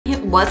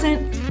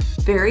wasn't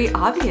very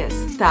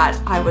obvious that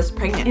I was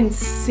pregnant.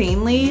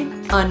 Insanely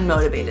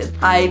unmotivated.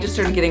 I just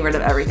started getting rid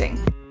of everything.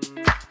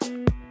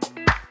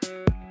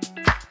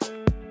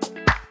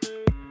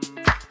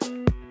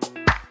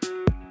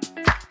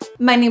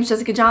 My name is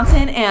Jessica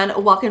Johnson and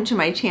welcome to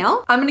my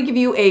channel. I'm gonna give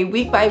you a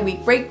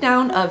week-by-week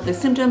breakdown of the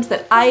symptoms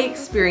that I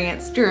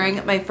experienced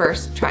during my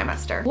first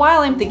trimester.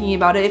 While I'm thinking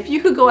about it, if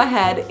you could go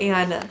ahead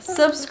and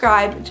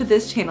subscribe to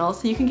this channel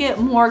so you can get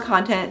more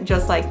content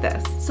just like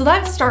this. So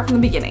let's start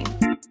from the beginning.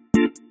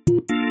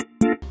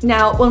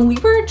 Now, when we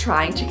were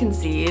trying to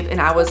conceive and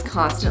I was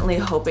constantly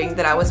hoping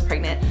that I was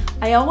pregnant,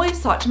 I always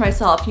thought to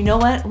myself, you know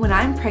what, when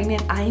I'm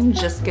pregnant, I'm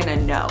just gonna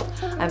know.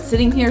 I'm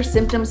sitting here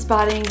symptom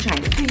spotting,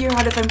 trying to figure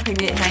out if I'm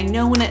pregnant, and I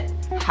know when it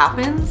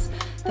happens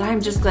that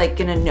I'm just like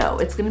gonna know.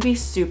 It's gonna be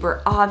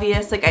super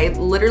obvious. Like I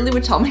literally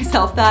would tell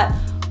myself that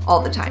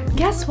all the time.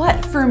 Guess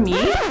what? For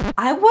me,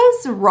 I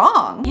was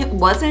wrong. It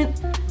wasn't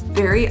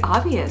very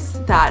obvious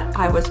that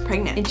I was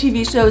pregnant. In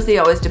TV shows, they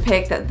always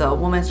depict that the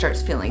woman starts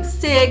feeling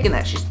sick and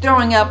that she's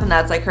throwing up and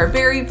that's like her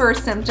very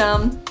first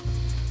symptom.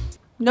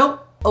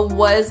 Nope, it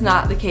was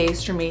not the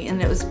case for me,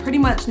 and it was pretty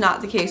much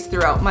not the case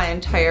throughout my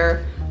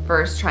entire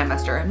first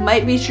trimester. It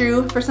might be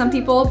true for some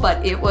people,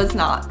 but it was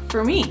not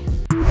for me.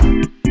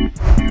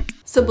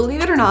 So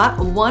believe it or not,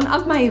 one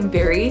of my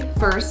very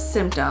first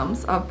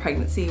symptoms of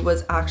pregnancy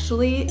was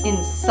actually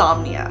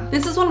insomnia.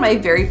 This is one of my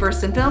very first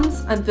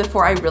symptoms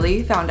before I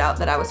really found out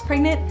that I was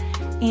pregnant.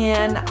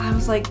 And I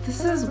was like,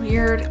 this is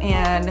weird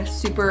and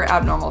super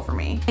abnormal for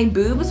me. My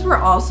boobs were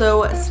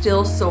also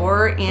still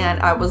sore and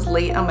I was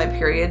late on my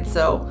period,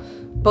 so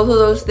both of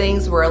those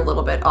things were a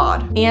little bit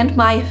odd. And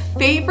my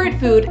favorite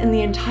food in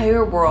the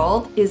entire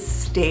world is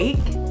steak.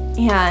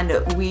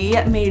 And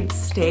we made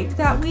steak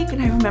that week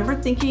and I remember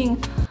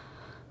thinking,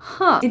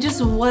 it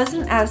just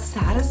wasn't as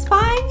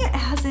satisfying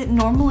as it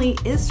normally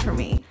is for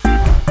me.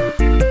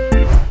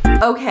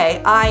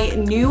 Okay, I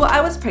knew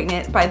I was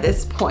pregnant by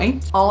this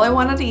point. All I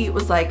wanted to eat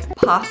was like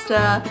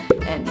pasta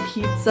and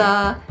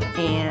pizza,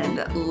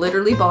 and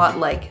literally bought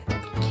like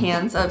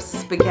cans of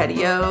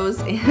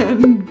SpaghettiOs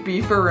and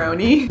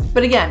beefaroni.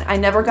 But again, I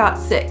never got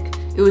sick.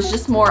 It was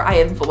just more I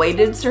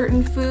avoided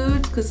certain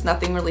foods because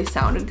nothing really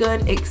sounded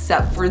good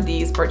except for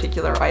these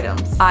particular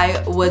items.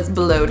 I was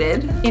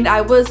bloated and I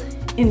was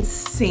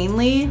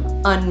insanely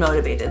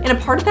unmotivated. And a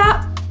part of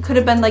that could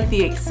have been like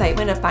the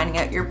excitement of finding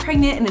out you're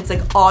pregnant and it's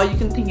like all you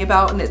can think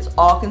about and it's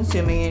all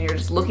consuming and you're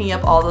just looking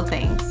up all the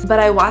things. But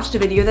I watched a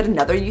video that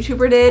another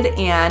YouTuber did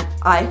and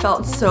I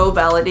felt so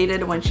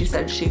validated when she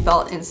said she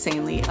felt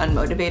insanely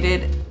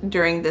unmotivated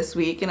during this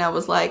week, and I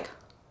was like,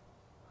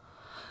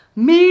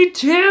 me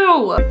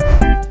too!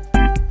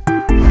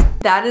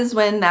 That is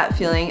when that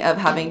feeling of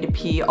having to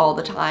pee all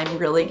the time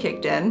really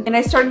kicked in. And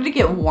I started to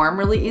get warm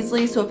really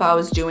easily, so if I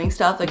was doing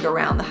stuff like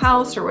around the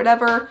house or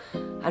whatever,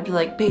 I'd be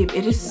like, babe,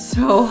 it is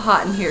so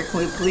hot in here.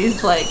 Can we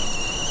please like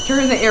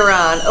turn the air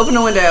on, open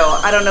a window?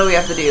 I don't know what we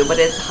have to do, but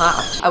it's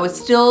hot. I was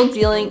still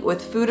dealing with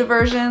food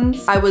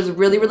aversions. I was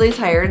really, really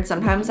tired.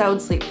 Sometimes I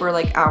would sleep for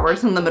like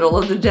hours in the middle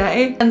of the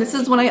day. And this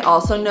is when I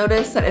also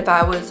noticed that if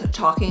I was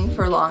talking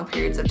for long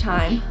periods of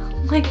time,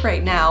 like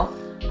right now,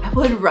 I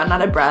would run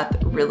out of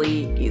breath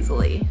really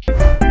easily.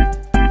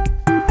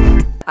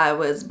 I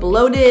was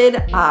bloated,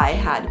 I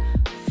had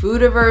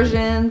food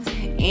aversions,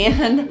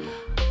 and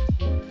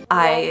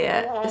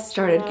I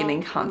started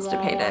getting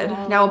constipated.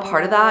 Now, a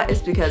part of that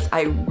is because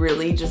I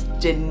really just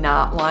did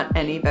not want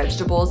any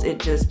vegetables. It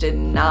just did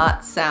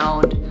not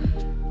sound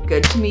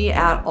good to me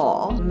at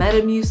all.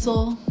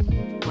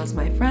 Metamucil was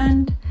my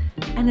friend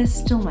and is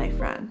still my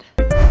friend.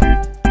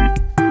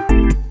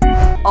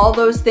 All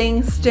those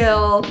things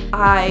still.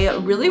 I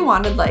really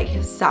wanted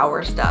like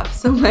sour stuff.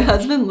 So my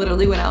husband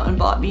literally went out and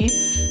bought me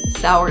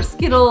sour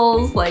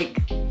Skittles,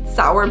 like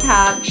Sour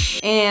Patch,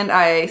 and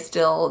I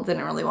still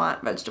didn't really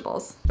want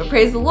vegetables. But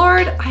praise the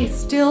Lord, I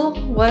still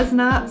was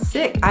not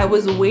sick. I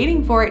was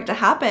waiting for it to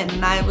happen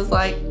and I was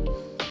like,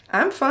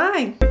 I'm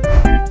fine.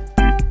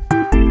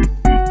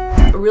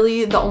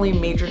 Really, the only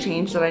major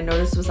change that I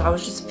noticed was I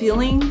was just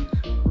feeling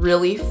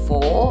really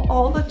full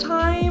all the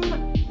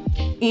time.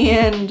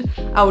 And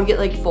I would get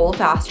like full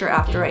faster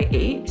after I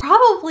ate,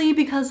 probably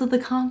because of the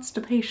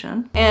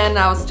constipation. And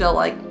I was still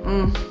like,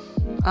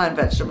 on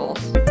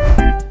vegetables.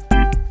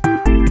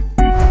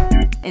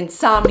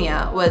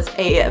 Insomnia was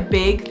a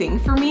big thing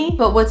for me,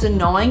 but what's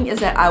annoying is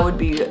that I would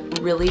be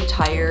really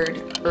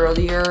tired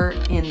earlier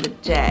in the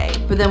day.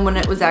 But then when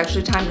it was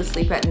actually time to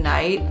sleep at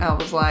night, I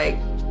was like,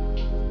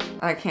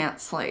 I can't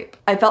sleep.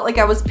 I felt like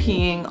I was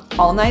peeing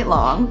all night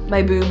long.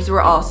 My boobs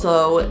were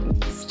also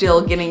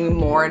still getting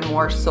more and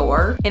more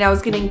sore, and I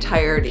was getting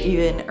tired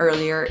even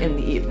earlier in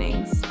the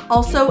evenings.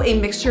 Also, a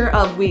mixture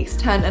of weeks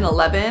 10 and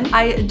 11,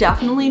 I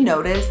definitely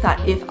noticed that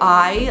if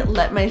I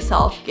let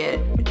myself get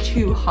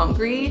too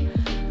hungry,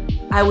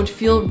 I would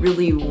feel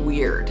really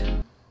weird.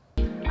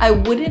 I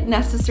wouldn't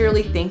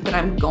necessarily think that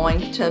I'm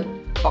going to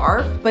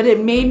barf, but it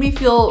made me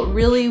feel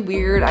really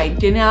weird. I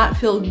did not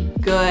feel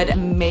good,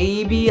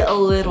 maybe a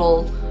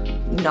little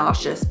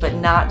nauseous, but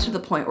not to the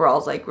point where I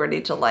was like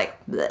ready to like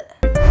bleh.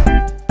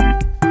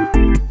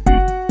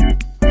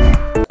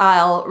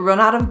 I'll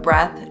run out of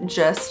breath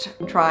just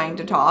trying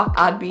to talk.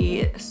 I'd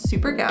be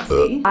super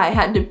gassy. I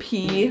had to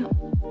pee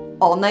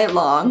all night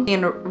long.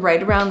 And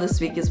right around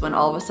this week is when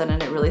all of a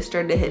sudden it really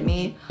started to hit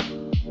me.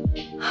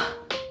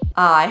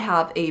 I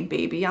have a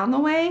baby on the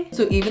way.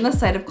 So even the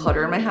sight of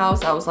clutter in my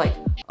house, I was like,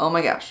 oh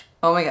my gosh,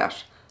 oh my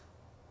gosh.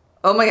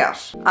 Oh my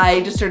gosh.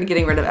 I just started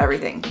getting rid of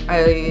everything.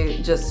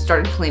 I just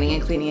started cleaning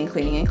and cleaning and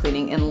cleaning and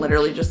cleaning and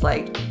literally just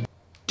like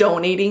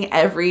donating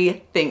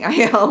everything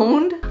I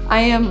owned.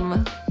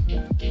 I'm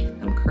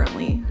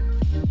currently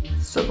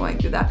still going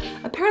through that.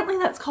 Apparently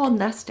that's called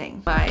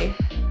nesting. My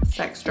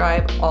sex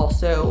drive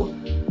also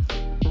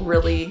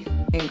really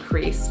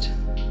increased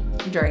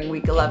during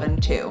week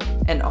 11 too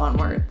and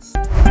onwards.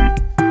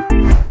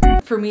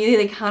 For me,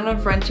 they kind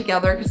of run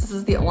together because this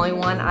is the only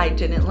one I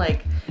didn't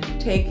like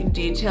take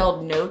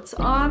detailed notes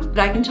on. But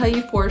I can tell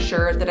you for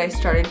sure that I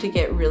started to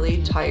get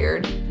really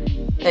tired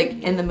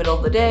like in the middle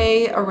of the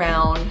day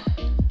around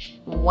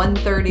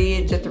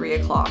 1:30 to 3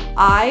 o'clock.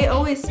 I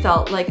always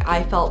felt like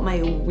I felt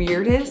my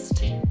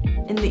weirdest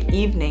in the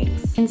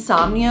evenings.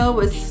 Insomnia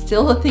was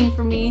still a thing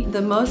for me.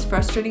 The most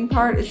frustrating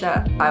part is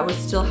that I was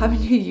still having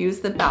to use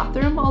the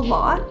bathroom a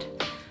lot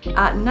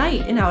at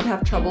night and I would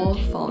have trouble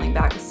falling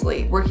back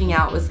asleep. Working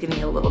out was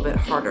getting a little bit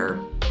harder.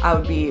 I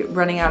would be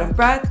running out of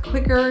breath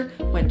quicker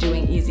when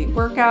doing easy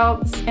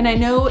workouts. And I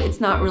know it's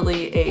not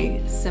really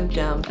a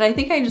symptom, but I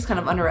think I just kind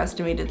of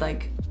underestimated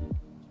like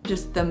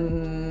just the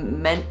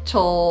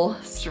mental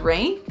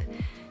strength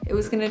it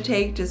was gonna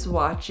take just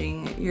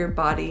watching your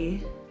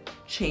body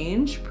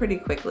change pretty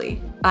quickly.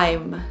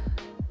 I'm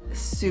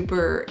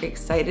super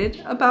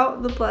excited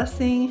about the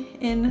blessing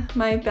in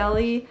my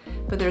belly,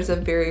 but there's a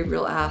very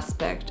real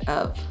aspect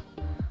of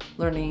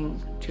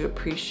learning to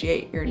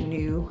appreciate your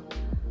new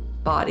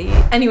body.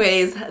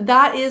 Anyways,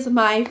 that is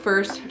my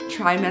first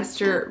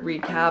trimester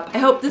recap. I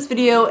hope this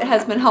video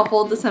has been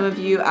helpful to some of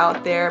you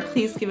out there.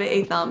 Please give it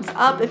a thumbs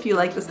up if you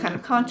like this kind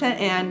of content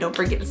and don't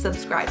forget to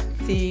subscribe.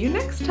 See you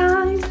next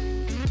time.